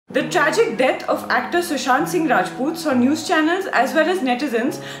The tragic death of actor Sushant Singh Rajput saw news channels as well as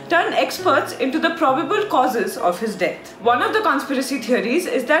netizens turn experts into the probable causes of his death. One of the conspiracy theories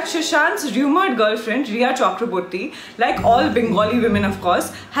is that Sushant's rumoured girlfriend Rhea Chakraborty, like all Bengali women of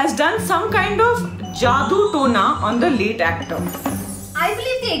course, has done some kind of jadoo tona on the late actor. I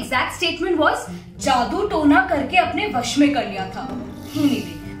believe the exact statement was jadoo tona करके अपने वश में कर लिया था.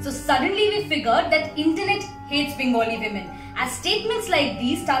 Anyway, so suddenly we figured that internet hates Bengali women, as statements like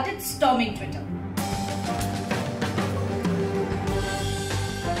these started storming Twitter.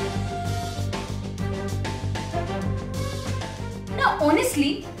 Now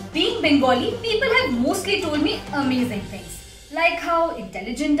honestly, being Bengali, people have mostly told me amazing things. Like how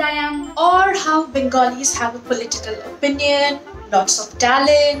intelligent I am. Or how Bengalis have a political opinion, lots of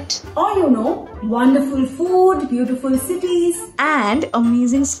talent. Or wonderful food, beautiful cities. And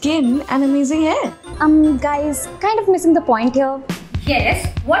amazing skin and amazing hair. Guys, kind of missing the point here. Yes,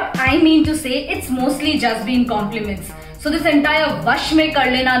 what I mean to say, it's mostly just been compliments. So this entire vash mein kar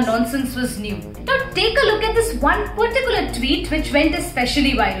lena nonsense was new. Now take a look at this one particular tweet which went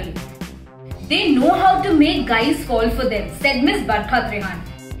especially viral. They know how to make guys fall for them, said Miss Barkha Trehan.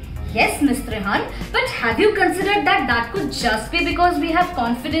 Yes, Miss Trehan, but have you considered that that could just be because we have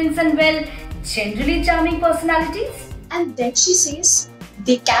confidence and, well, generally charming personalities? And then she says,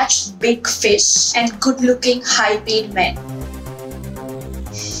 they catch big fish and good-looking, high-paid men.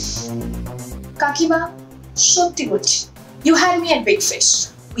 Kakima, shoti bochi. You had me at big fish.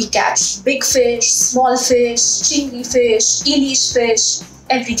 We catch big fish, small fish, chingri fish, English fish,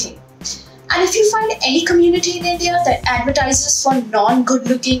 everything. And if you find any community in India that advertises for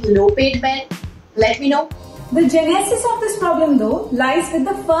non-good-looking, low-paid men, let me know. The genesis of this problem though lies with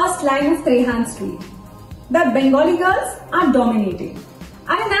the first line of Trehan's tweet, that Bengali girls are dominating.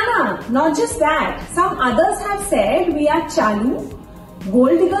 And Nana, not just that, some others have said we are chalu,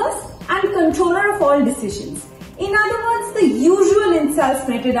 gold diggers and controller of all decisions. In other words, the usual insults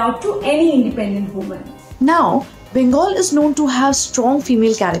meted out to any independent woman. Now, Bengal is known to have strong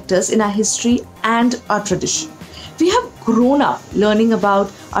female characters in our history and our tradition. We have grown up learning about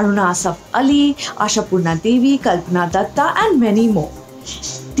Aruna Asaf Ali, Ashapurna Devi, Kalpana Datta and many more.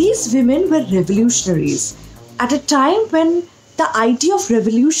 These women were revolutionaries at a time when the idea of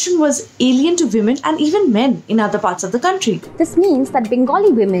revolution was alien to women and even men in other parts of the country. This means that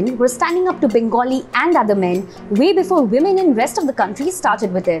Bengali women were standing up to Bengali and other men way before women in rest of the country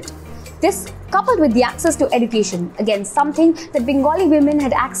started with it. This, coupled with the access to education, again something that Bengali women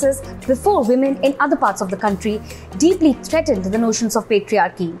had access before women in other parts of the country, deeply threatened the notions of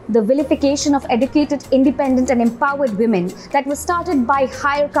patriarchy. The vilification of educated, independent and empowered women that was started by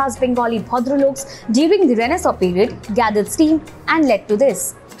higher caste Bengali Bhadraloks during the Renaissance period gathered steam and led to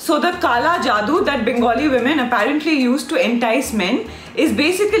this. So the Kala Jadoo that Bengali women apparently use to entice men is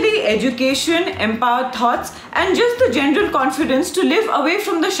basically education, empowered thoughts and just the general confidence to live away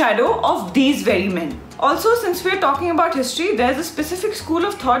from the shadow of these very men. Also, since we're talking about history, there's a specific school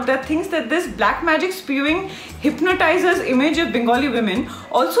of thought that thinks that this black magic spewing hypnotizer's image of Bengali women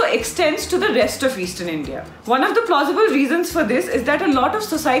also extends to the rest of Eastern India. One of the plausible reasons for this is that a lot of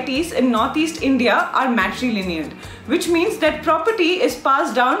societies in Northeast India are matrilineal, which means that property is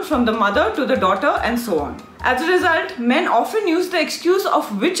passed down from the mother to the daughter and so on. As a result, men often use the excuse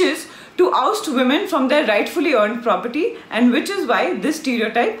of witches to oust women from their rightfully earned property, and which is why this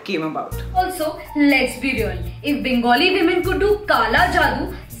stereotype came about. Also, let's be real. If Bengali women could do Kala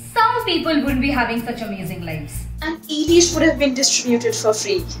Jadoo, some people wouldn't be having such amazing lives. And EDs would have been distributed for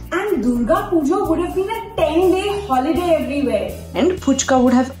free. And Durga Puja would have been a 10-day holiday everywhere. And Puchka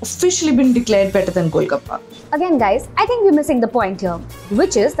would have officially been declared better than Golgappa. Again guys, I think we're missing the point here,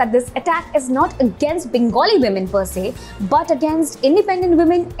 which is that this attack is not against Bengali women per se, but against independent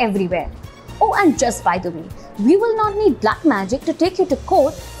women everywhere. Oh, and just by the way, we will not need black magic to take you to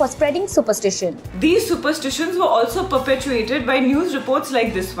court for spreading superstition. These superstitions were also perpetuated by news reports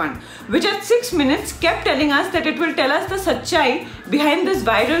like this one, which at 6 minutes kept telling us that it will tell us the sachai behind this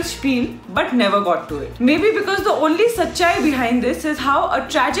viral spiel, but never got to it. Maybe because the only sachai behind this is how a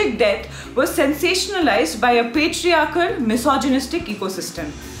tragic death was sensationalized by a patriarchal, misogynistic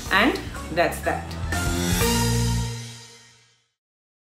ecosystem. And that's that.